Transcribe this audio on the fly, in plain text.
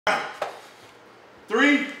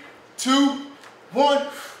3, 2, 1.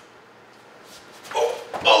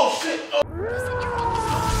 Oh shit! Oh. Doesn't your own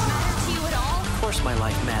life matter to you at all? Of course my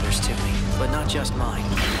life matters to me, but not just mine.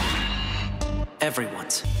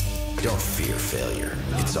 Everyone's. Don't fear failure.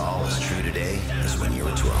 It's all as true today as when you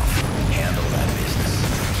were 12. Handle that business.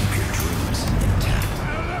 Keep your dreams intact.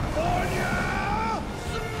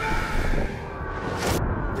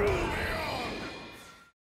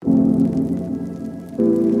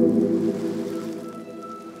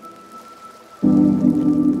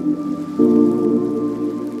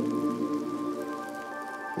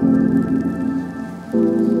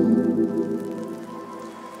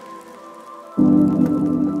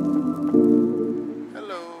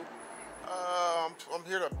 I'm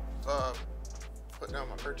here to put down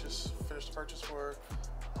my purchase, finish the purchase for an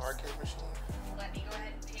arcade machine. Let me go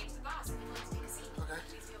ahead and page the boss if you want to take a seat. Okay.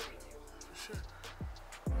 Please feel free to. For sure.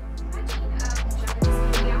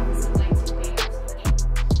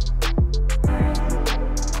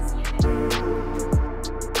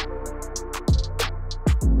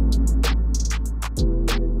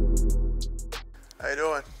 How you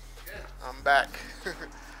doing? Good. I'm back. Here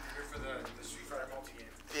for the Street Fighter multi-game.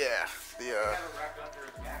 Yeah. I have it wrapped up here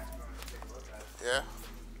at the back. If you want to take a look at it. Yeah.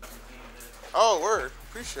 Oh, word.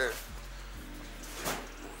 Appreciate it.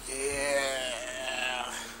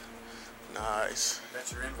 Yeah. Nice.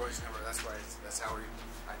 That's your invoice number. That's why. That's how we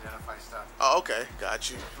identify stuff. Oh, okay.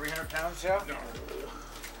 Got you. 300 pounds, Joe? No.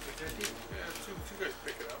 250? Yeah, two guys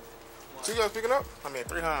pick it up. Two guys picking up? I mean,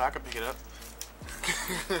 300. I can pick it up.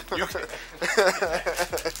 You can.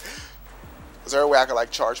 Is there a way I could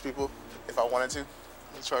like charge people if I wanted to?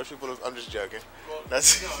 Charge people? I'm just joking. Well,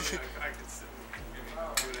 That's no, I mean, I could sit. I mean,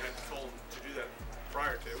 you would have told them to do that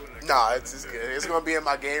prior to, wouldn't I? nah, it's good. It's gonna be in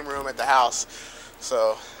my game room at the house.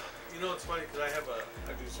 So. You know, it's funny because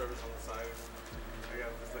I do service on the side. I got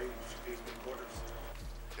this lady. She pays me in quarters.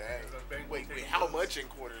 Dang. Wait, how much in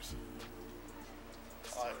quarters?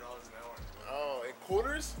 $7 an hour. Oh, in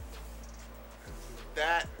quarters?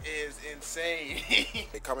 That is insane.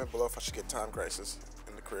 Hey, comment below if I should get Time Crisis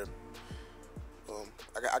in the crib.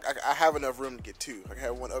 I have enough room to get two. I can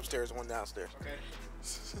have one upstairs and one downstairs. Okay.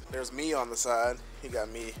 There's me on the side. He got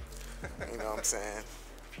me. You know what I'm saying?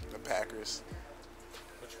 The Packers.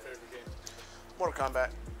 What's your favorite game? Mortal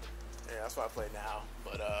Kombat. Yeah, that's what I play now.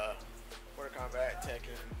 But Mortal Kombat,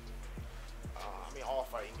 Tekken. I mean, all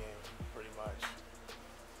fighting games, pretty much.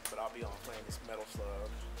 But I'll be on playing this Metal Slug.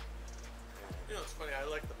 You know, it's funny. I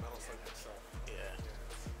like the Metal Slug myself. Yeah.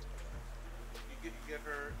 You get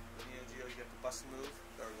her, Neo Geo, you get the bust move.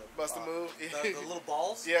 Or the, Bust a move. the little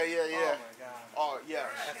balls. Yeah. Oh my god. Oh yeah.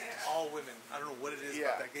 That's all women. I don't know what it is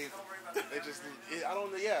Yeah. about that game. They just, I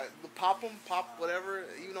don't know. Yeah, the pop them, pop whatever,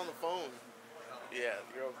 even on the phone. Yeah,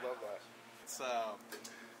 the girls love that. It's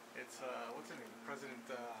what's his name? President.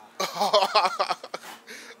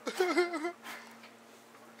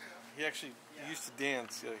 He actually used to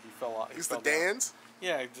dance. He fell off. He used to dance?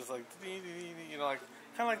 Yeah, just like you know, like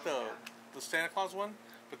kind of like the Santa Claus one,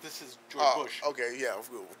 but this is George Bush. Okay, yeah, of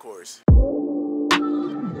course.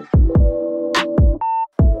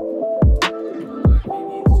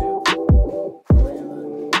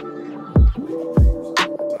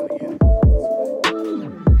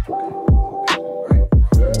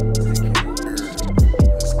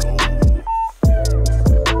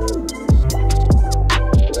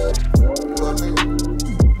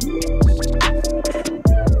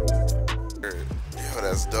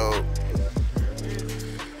 That's dope.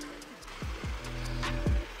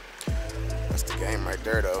 That's the game right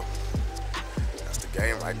there, though. That's the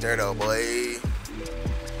game right there, though, boy.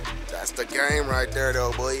 That's the game right there,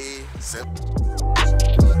 though, boy.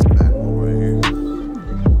 Back over here.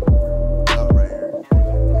 Up right here.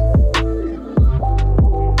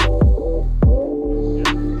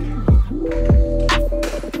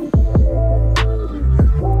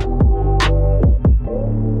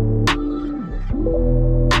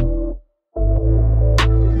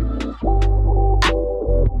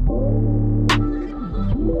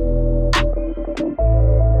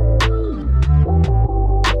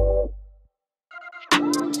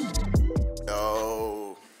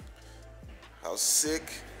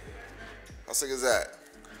 How sick is that?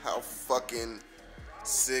 How fucking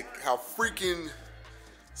sick, how freaking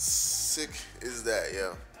sick is that,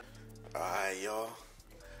 yo? Alright, y'all.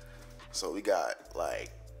 So we got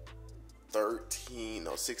like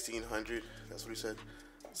 1,600, that's what he said,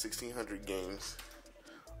 1,600 games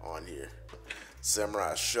on here.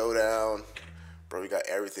 Samurai Showdown, bro, we got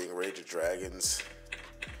everything, Rage of Dragons.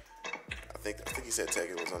 I think he said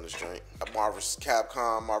Tekken was on this joint. Marvel vs.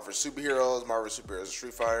 Capcom, Marvel vs. Superheroes, Marvel vs. Superheroes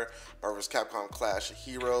Street Fighter, Marvel vs. Capcom Clash of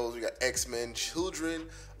Heroes. We got X-Men Children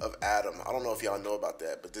of Adam. I don't know if y'all know about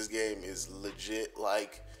that, but this game is legit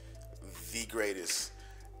like the greatest.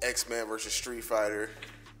 X-Men versus Street Fighter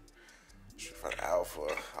Alpha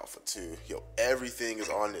 2. Yo, everything is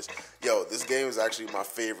on this. Yo, this game is actually my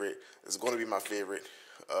favorite. It's going to be my favorite.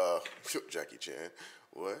 Jackie Chan.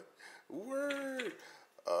 What? Word.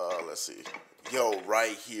 Let's see. Yo,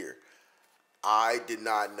 right here. I did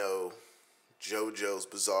not know JoJo's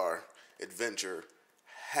Bizarre Adventure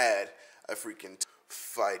had a freaking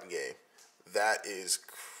fighting game. That is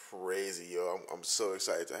crazy, yo. I'm so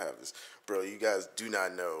excited to have this. Bro, you guys do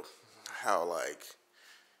not know how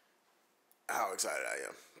excited I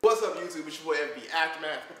am. What's up, YouTube? It's your boy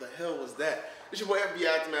FBAFTERMATH. What the hell was that? It's your boy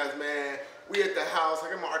FBAFTERMATH, man. We at the house.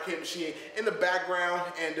 I got my arcade machine in the background,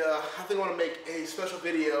 and I think I want to make a special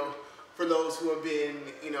video for those who have been,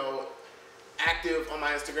 active on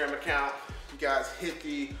my Instagram account. You guys hit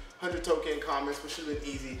the 100 token comments, which should have been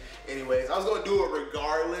easy. Anyways, I was going to do it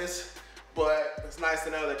regardless, but it's nice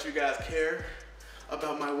to know that you guys care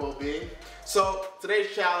about my well-being. So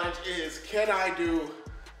today's challenge is, can I do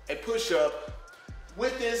a push-up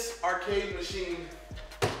with this arcade machine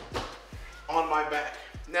on my back?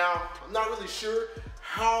 Now, I'm not really sure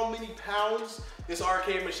how many pounds this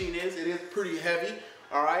arcade machine is. It is pretty heavy,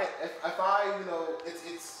 all right? If I,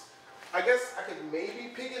 I guess I could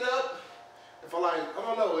maybe pick it up. If I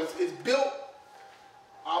don't know, it's built,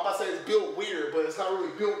 I'm about to say it's built weird, but it's not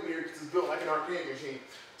really built weird because it's built like an arcade machine.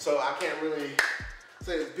 So I can't really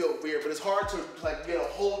say it's built weird, but it's hard to get a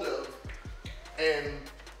hold of and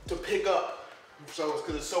to pick up. So it's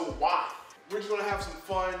because it's so wide. We're just gonna have some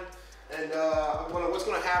fun, and what's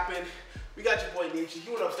gonna happen? We got your boy Nietzsche. He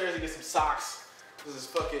went upstairs to get some socks because his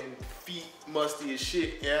fucking feet musty as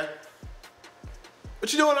shit. Yeah.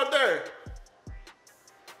 What you doing up there?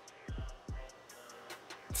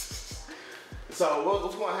 So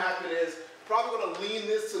what's gonna happen is probably gonna lean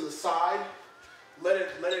this to the side, let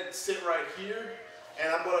it sit right here,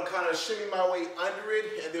 and I'm gonna kind of shimmy my way under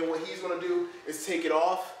it, and then what he's gonna do is take it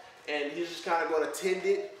off, and he's just kind of gonna tend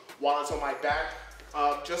it while it's on my back,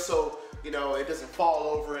 just so it doesn't fall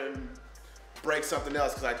over and break something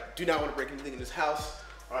else, because I do not want to break anything in this house.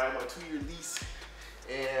 All right, I'm on a 2-year lease,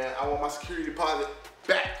 and I want my security deposit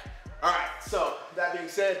back. All right, so that being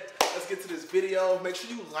said, let's get to this video. Make sure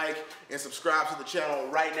you like and subscribe to the channel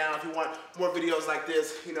right now if you want more videos like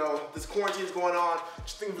this. This quarantine is going on.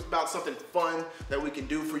 Just think about something fun that we can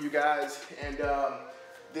do for you guys. And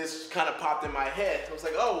this kind of popped in my head. I was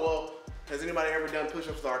like, oh, well, has anybody ever done push-ups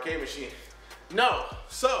with the arcade machine? No.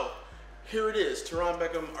 So here it is, Teron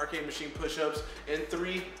Beckham arcade machine push-ups in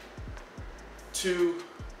 3, 2,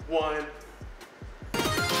 1.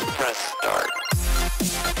 Press start.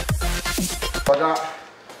 I got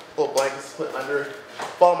little blankets put under it.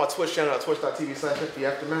 Follow my Twitch channel at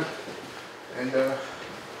twitch.tv/FBAFTERMATH. And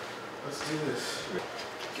let's do this.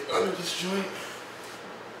 Get under this joint.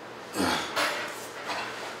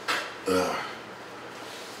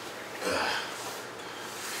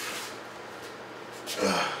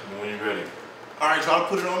 When you ready? All right, y'all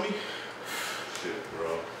put it on me. Shit,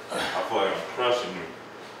 bro. I feel like I'm crushing you.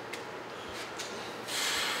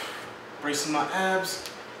 Bracing my abs.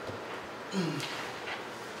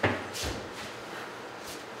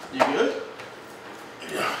 You good?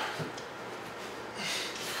 Yeah.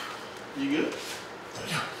 You good?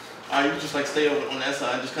 Yeah. All right, you just stay over on that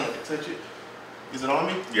side, just kind of touch it. Is it on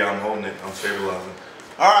me? Yeah, I'm holding it. I'm stabilizing.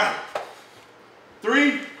 All right.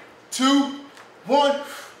 3, 2, 1.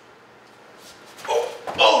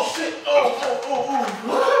 Oh shit! Oh!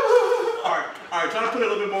 All right. Try to put it a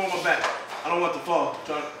little bit more on my back. I don't want it to fall.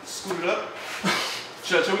 Try to scoot it up.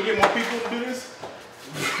 Shall we get more people to do this?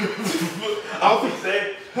 I don't think so.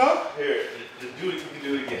 Huh? Here, just do it. You can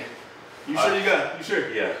do it again. You sure you got it? You sure?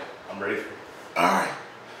 Yeah, I'm ready for it. All right.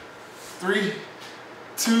 3,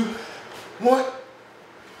 2, 1.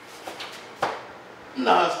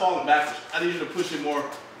 Nah, it's falling backwards. I need you to push it more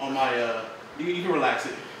on my, you can relax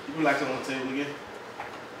it. You can relax it on the table again.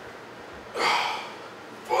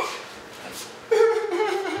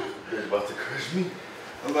 You're about to crush me.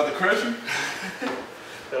 I'm about to crush you?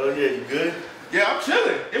 Oh yeah, you good? Yeah, I'm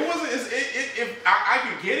chilling. It wasn't, if I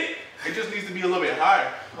can get it, it just needs to be a little bit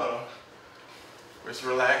higher. Hold on. Let's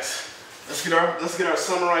relax. Let's get our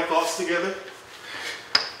samurai thoughts together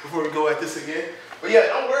before we go at this again. But yeah,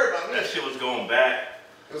 don't worry about me. That shit was going back.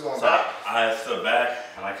 It was going So back. I stood back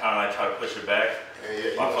and I kind of try to push it back.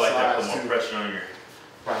 Yeah, I feel like that put more pressure on your.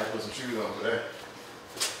 Probably put some shoes on for that.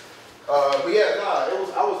 But yeah, nah,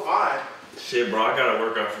 I was fine. Shit, bro, I gotta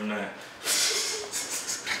work out from that.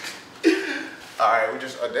 Alright, we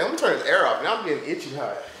just, damn, I'm turning this air off. Now I'm getting itchy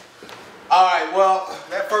hot. Alright, well,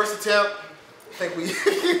 that first attempt, I think we,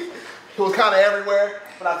 it was kind of everywhere,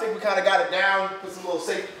 but I think we kind of got it down, put some little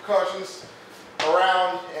safety precautions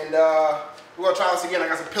around, and we're gonna try this again. I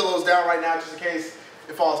got some pillows down right now just in case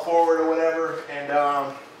it falls forward or whatever, and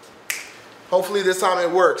hopefully this time it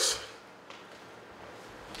works.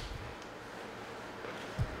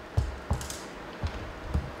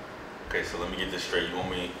 Okay, so let me get this straight. You want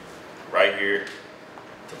me right here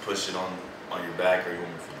to push it on your back, or you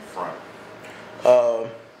want me from the front?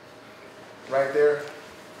 Right there.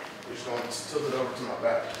 We're just gonna tilt it over to my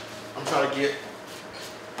back. I'm trying to get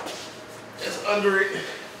as under it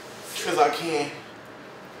as I can.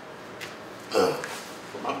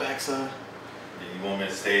 For my backside. You want me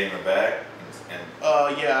to stay in the back?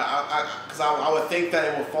 Yeah, because I would think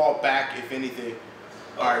that it will fall back if anything.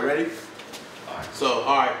 All right, ready? All right. So,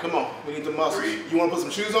 all right, come on. We need the muscles. You want to put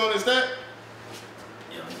some shoes on instead?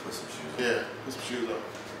 Yeah, let me put some shoes on. Yeah, put some shoes on.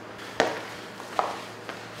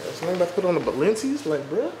 So I'm about to put on the Balenci's, like,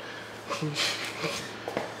 bro.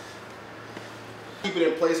 Keep it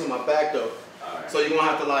in place on my back though. Right. So you're gonna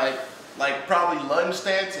have to like probably lunge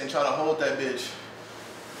stance and try to hold that bitch.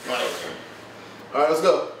 Like, Okay. all right, let's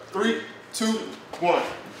go. 3, 2, 1.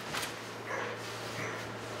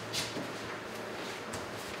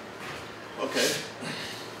 Okay.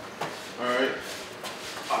 All right.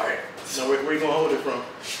 All right. So where you gonna hold it from?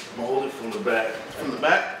 I'm gonna hold it from the back. From the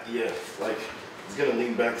back? Yeah, like it's gonna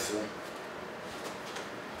lean back, so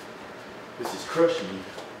this is crushing me.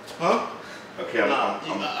 Huh? Okay,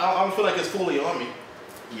 I don't feel like it's fully on me.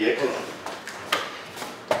 Yeah, cause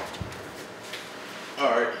All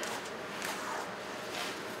right.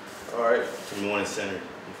 All right. you want it centered.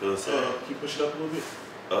 You feel it centered? Can you push it up a little bit?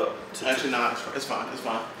 Up. To Actually, nah, it's fine. It's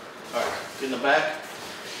fine. All right. Get in the back.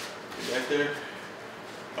 Get back there.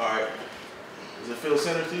 All right. Does it feel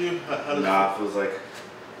centered to you? How does Nah, it feels like.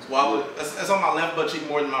 Well, it's on my left butt cheek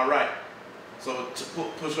more than my right. So to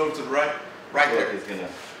push it over to the right. Right I feel there. like it's gonna.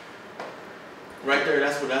 Right there.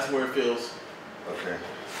 That's where it feels. Okay.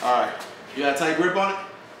 All right. You got a tight grip on it?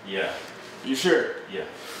 Yeah. You sure? Yeah.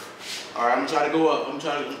 All right. I'm gonna try to go up. I'm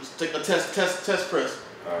trying to take a test press.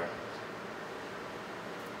 All right.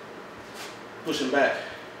 Pushing back.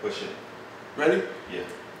 Push it. Ready? Yeah.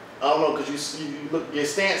 I don't know, cause you look, your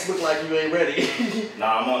stance look like you ain't ready.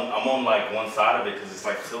 Nah, I'm on like one side of it because it's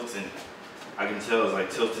like tilting. I can tell it's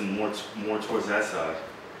like tilting more towards that side.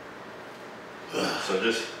 So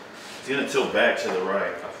just it's gonna tilt back to the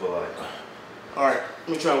right. I feel like. All right,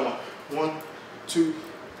 let me try one. 1, 2,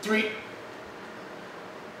 3.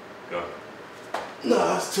 Go.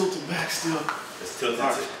 Nah, it's tilting back still. It's tilted All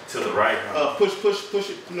right. to the right. Huh? Push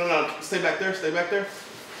it. No, stay back there. Stay back there.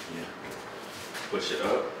 Yeah. Push it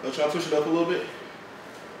up. I'll try to push it up a little bit.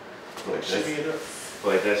 Like Shimmy it up.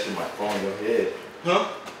 feel like that shit might fall on your head. Huh?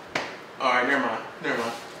 All right, never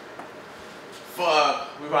mind.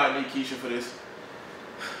 Fuck, we probably need Keisha for this.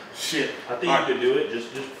 Shit. I think you can do it.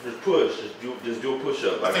 Just push. Just do a push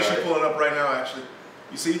up. I think she's pulling up right now. Actually,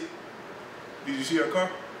 you see? Did you see her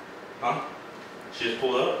car? Huh? She just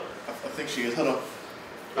pulled up. I think she is. Hold on.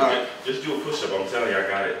 All right. Just do a push up. I'm telling you, I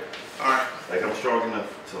got it. All right. Like I'm strong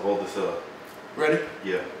enough to hold this up. Ready?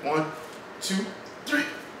 Yeah. 1, 2, 3.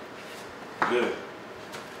 Good.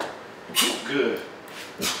 Good. Good.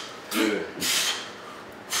 Good.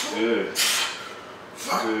 Good.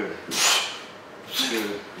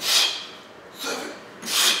 Good. 7,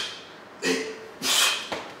 8,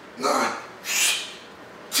 9,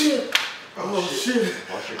 10. Oh shit!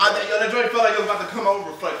 That joint felt like it was about to come over,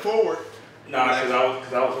 like forward. Nah, cause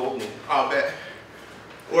I was holding it. I'll bet.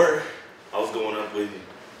 Or I was going up with you.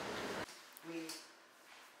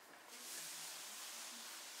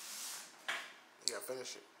 yeah,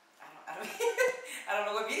 finish it. I don't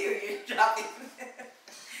know what video you're dropping.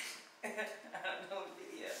 I don't know what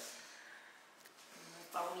video.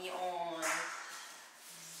 Follow me on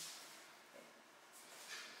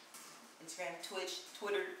Instagram, Twitch,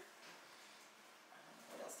 Twitter.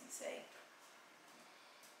 What else do you say?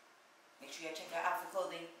 Make sure you check out Alpha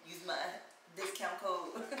Clothing. Use my discount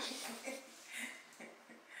code.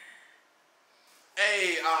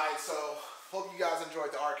 Hey, alright, so hope you guys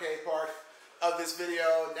enjoyed the arcade part of this video.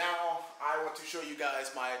 Now I want to show you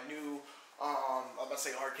guys my new, I'm about to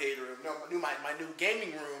say arcade room, no, my new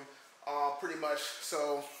gaming room, pretty much.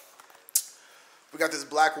 So we got this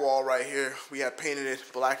black wall right here. We had painted it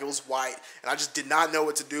black. It was white, and I just did not know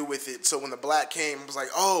what to do with it. So when the black came, I was like,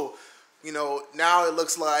 oh, you know, now it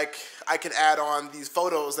looks like I can add on these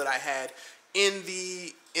photos that I had in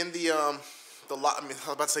the I was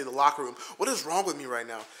about to say the locker room. What is wrong with me right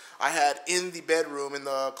now? I had in the bedroom, in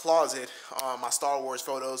the closet, my Star Wars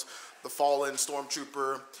photos, the fallen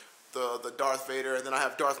stormtrooper, the Darth Vader, and then I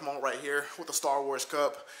have Darth Maul right here with the Star Wars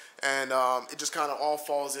cup, and it just kind of all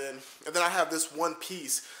falls in. And then I have this one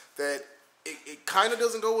piece that it kind of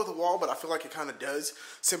doesn't go with the wall, but I feel like it kind of does,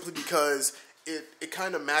 simply because it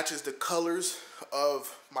kind of matches the colors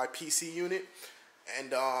of my PC unit,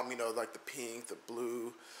 and you know, like the pink, the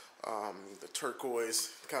blue, the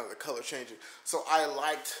turquoise, kind of the color changing. So I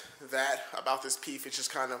liked that about this piece. It's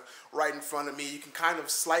just kind of right in front of me. You can kind of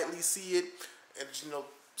slightly see it, and you know,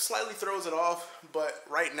 slightly throws it off. But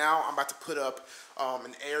right now I'm about to put up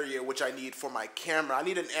an area which I need for my camera. I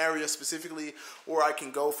need an area specifically where I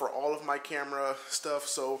can go for all of my camera stuff.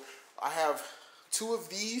 So I have 2 of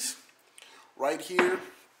these right here.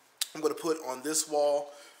 I'm going to put on this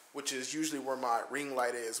wall, which is usually where my ring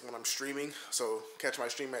light is when I'm streaming. So catch my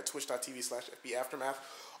stream at twitch.tv/FBAFTERMATH.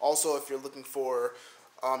 Also, if you're looking for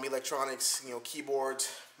electronics, you know, keyboards,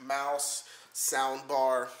 mouse, sound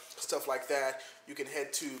bar, stuff like that, you can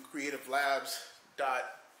head to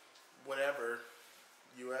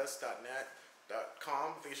creativelabs.us.net.com.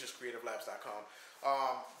 I think it's just creativelabs.com.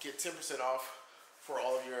 Get 10% off for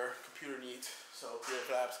all of your computer needs. So Creative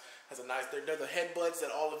Labs has a nice, they're the headbuds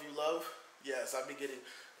that all of you love. Yes, I've been getting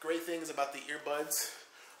great things about the earbuds.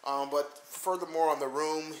 But furthermore, on the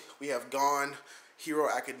room, we have Gone Hero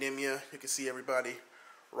Academia. You can see everybody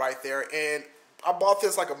right there. And I bought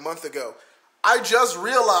this like a month ago. I just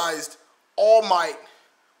realized All Might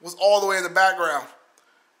was all the way in the background.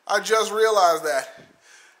 I just realized that.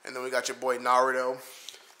 And then we got your boy Naruto.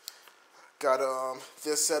 Got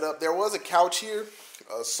this set up. There was a couch here.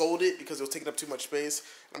 Sold it because it was taking up too much space.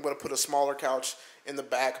 I'm going to put a smaller couch in the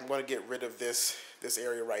back. I'm going to get rid of this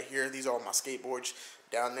area right here. These are all my skateboards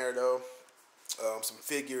down there though. Some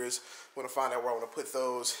figures. I'm going to find out where I want to put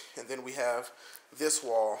those. And then we have this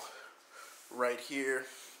wall right here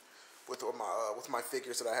with my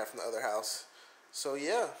figures that I have from the other house. So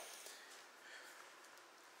yeah,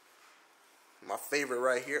 my favorite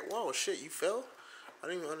right here. Whoa, shit, you fell? I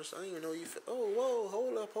didn't even understand. I didn't even know you fell. Oh, whoa,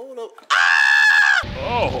 hold up. Ah!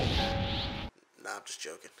 Oh. Nah, I'm just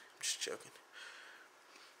joking.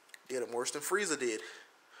 Did him worse than Frieza did.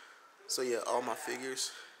 So yeah, all my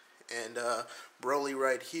figures. And Broly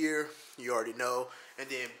right here, you already know. And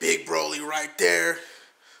then Big Broly right there,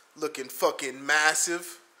 looking fucking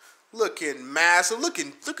massive. Look at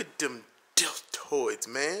them deltoids,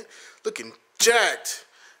 man. Looking jacked.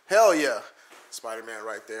 Hell yeah. Spider-Man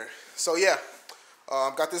right there. So yeah,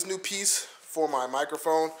 got this new piece for my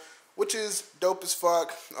microphone, which is dope as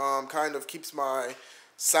fuck. Kind of keeps my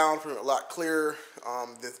sound a lot clearer,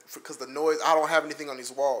 because the noise, I don't have anything on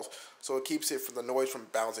these walls, so it keeps it from the noise from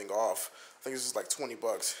bouncing off. I think it's just like 20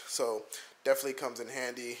 bucks. So definitely comes in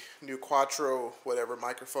handy. New Quattro, whatever,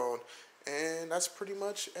 microphone. And that's pretty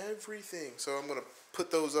much everything. So I'm going to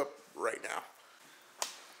put those up right now.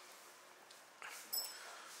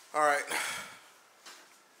 Alright.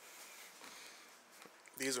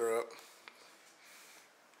 These are up.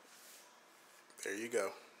 There you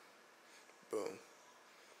go. Boom.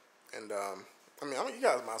 And, I mean, you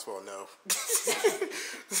guys might as well know.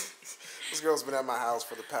 This girl's been at my house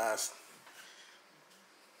for the past...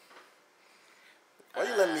 Why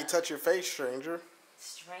you letting me touch your face, stranger?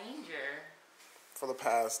 Stranger? For the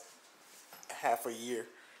past half a year.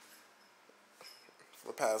 For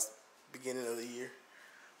the past beginning of the year.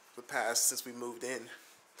 For the past since we moved in.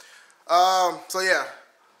 So yeah.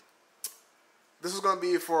 This is going to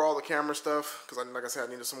be for all the camera stuff. Because like I said,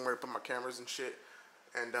 I needed somewhere to put my cameras and shit.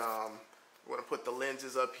 And I'm going to put the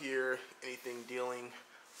lenses up here. Anything dealing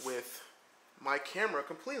with my camera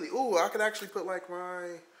completely. Ooh, I could actually put like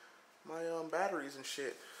my batteries and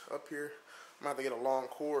shit up here. I'm going to have to get a long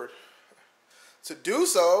cord. To do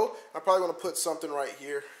so, I'm probably going to put something right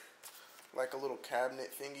here. Like a little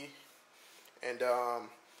cabinet thingy. And I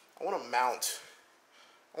want to mount.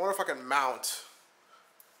 I wonder if I can mount.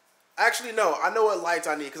 Actually, no. I know what lights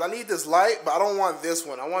I need. Because I need this light, but I don't want this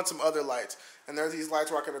one. I want some other lights. And there's these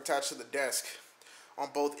lights where I can attach to the desk on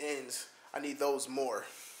both ends. I need those more.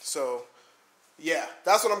 So, yeah.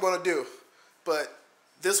 That's what I'm going to do. But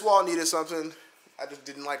this wall needed something. I just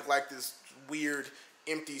didn't like this weird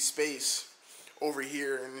empty space over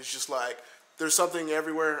here. And it's just like, there's something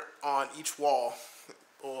everywhere on each wall.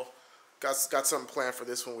 Well, got something planned for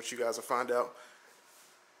this one, which you guys will find out.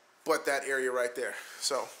 But that area right there.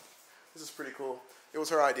 So, this is pretty cool. It was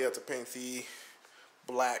her idea to paint the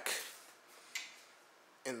black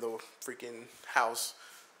in the freaking house.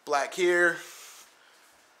 Black here.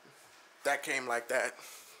 That came like that.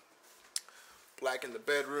 Black in the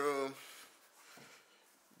bedroom.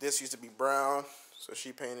 This used to be brown, so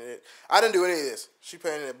she painted it. I didn't do any of this. She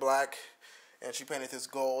painted it black, and she painted this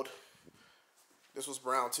gold. This was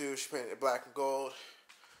brown too. She painted it black and gold.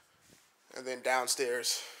 And then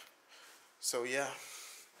downstairs. So yeah.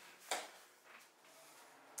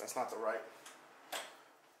 That's not the right.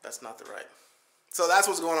 That's not the right. So that's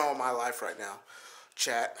what's going on with my life right now.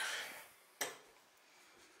 Chat.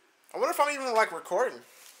 I wonder if I'm even like recording.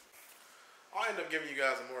 I'll end up giving you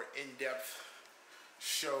guys a more in-depth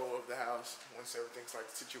show of the house once everything's like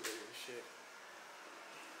situated and shit.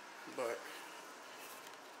 But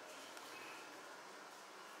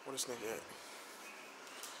what is nigga at?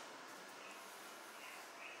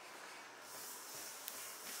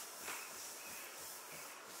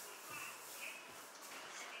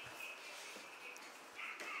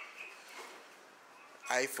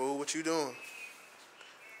 Hey fool, what you doing?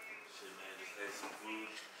 Shit, man, just ate some food.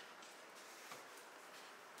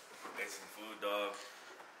 Ate some food, dog.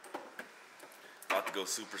 About to go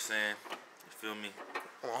Super Saiyan. You feel me?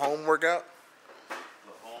 On a home workout?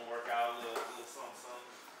 Little home workout, little something,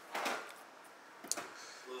 something.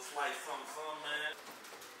 Little slight something, man.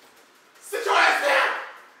 Sit your ass down!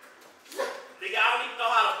 Nigga, I don't even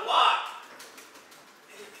know how to block.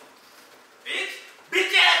 Bitch!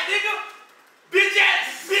 Bitch ass nigga! Bitch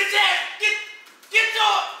ass! Bitch ass! Get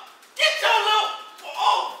your little...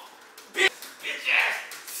 Oh! Bitch ass!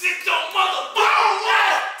 Sit your motherfucking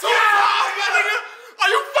ass! Are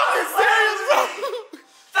you fucking serious, bro?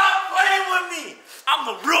 Stop playing with me! I'm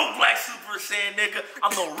the real Black Super Saiyan, nigga.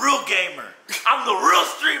 I'm the real gamer. I'm the real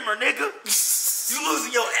streamer, nigga. You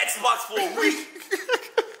losing your Xbox for a week.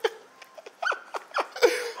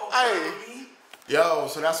 Hey. Yo,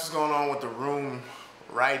 so that's what's going on with the room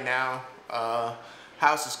right now.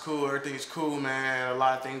 House is cool, everything is cool, man. A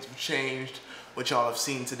lot of things have changed, which y'all have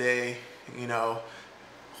seen today. You know,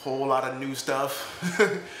 whole lot of new stuff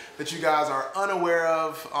that you guys are unaware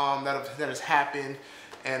of that has happened.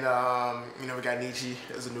 And you know, we got Nietzsche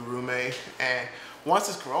as a new roommate. And once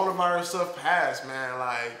this coronavirus stuff passed, man,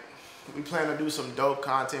 like we plan to do some dope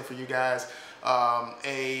content for you guys.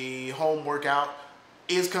 A home workout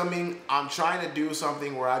is coming. I'm trying to do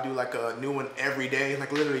something where I do like a new one every day,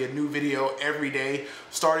 like literally a new video every day,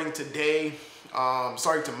 starting today,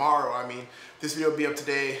 starting tomorrow. I mean, this video will be up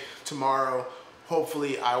today, tomorrow.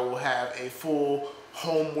 Hopefully I will have a full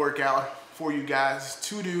home workout for you guys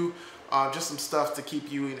to do. Just some stuff to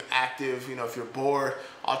keep you active. You know, if you're bored,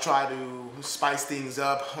 I'll try to spice things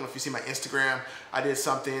up. I don't know if you see my Instagram. I did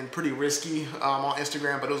something pretty risky on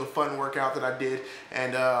Instagram, but it was a fun workout that I did.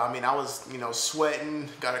 And I mean, I was, you know, sweating,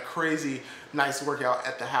 got a crazy nice workout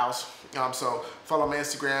at the house. So follow my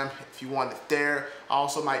Instagram if you want it there. I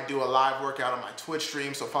also might do a live workout on my Twitch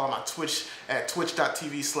stream. So follow my Twitch at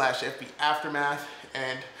twitch.tv/FBAFTERMATH.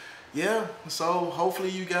 And yeah, so hopefully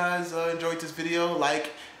you guys enjoyed this video.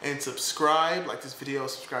 Like and subscribe. Like this video,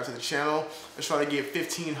 subscribe to the channel. Let's try to get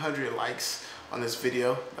 1,500 likes on this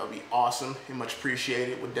video. That would be awesome and much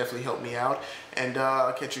appreciated. Would definitely help me out. And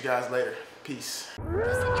I'll catch you guys later. Peace.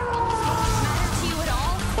 Doesn't your own life matter to you at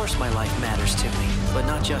all? Of course my life matters to me, but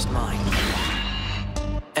not just mine.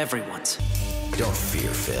 Everyone's. Don't fear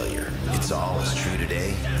failure. It's all as true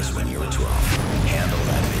today as when you were 12. Handle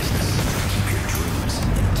that business. Keep your dreams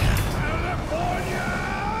intact.